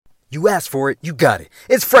You asked for it, you got it.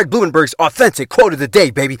 It's Fred Blumenberg's authentic quote of the day,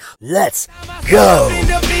 baby. Let's go. In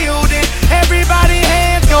the building, everybody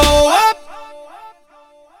hands go up.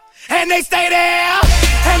 And they stay there.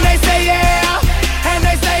 And they say yeah. And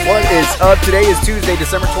they say What is up? Today is Tuesday,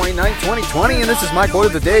 December 29th, 2020, and this is my quote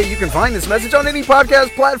of the day. You can find this message on any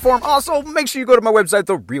podcast platform. Also, make sure you go to my website,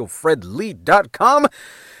 therealfredlee.com.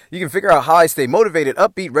 You can figure out how I stay motivated,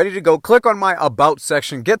 upbeat, ready to go. Click on my About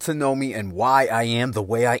section, get to know me and why I am the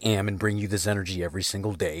way I am and bring you this energy every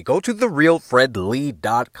single day. Go to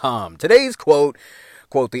therealfredlee.com. Today's quote,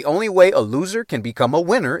 the only way a loser can become a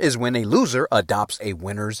winner is when a loser adopts a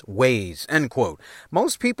winner's ways, end quote.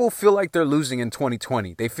 Most people feel like they're losing in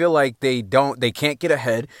 2020. They feel like they can't get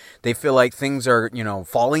ahead. They feel like things are,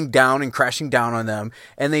 falling down and crashing down on them,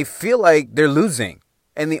 and they feel like they're losing.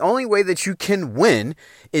 And the only way that you can win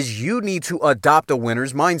is you need to adopt a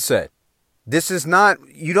winner's mindset.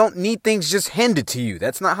 You don't need things just handed to you.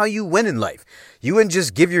 That's not how you win in life. You wouldn't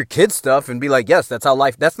just give your kids stuff and be like, yes, that's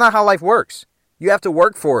not how life works. You have to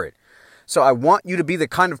work for it. So I want you to be the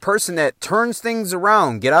kind of person that turns things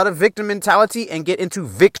around. Get out of victim mentality and get into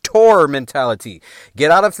victor mentality.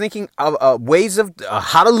 Get out of thinking of ways of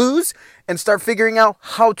how to lose and start figuring out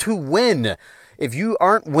how to win. If you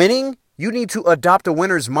aren't winning, you need to adopt a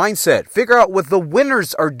winner's mindset. Figure out what the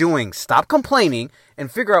winners are doing. Stop complaining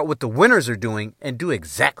and figure out what the winners are doing and do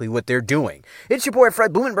exactly what they're doing. It's your boy,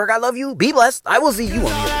 Fred Blumenberg. I love you. Be blessed. I will see you on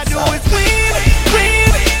the other side.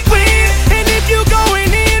 win. And if you going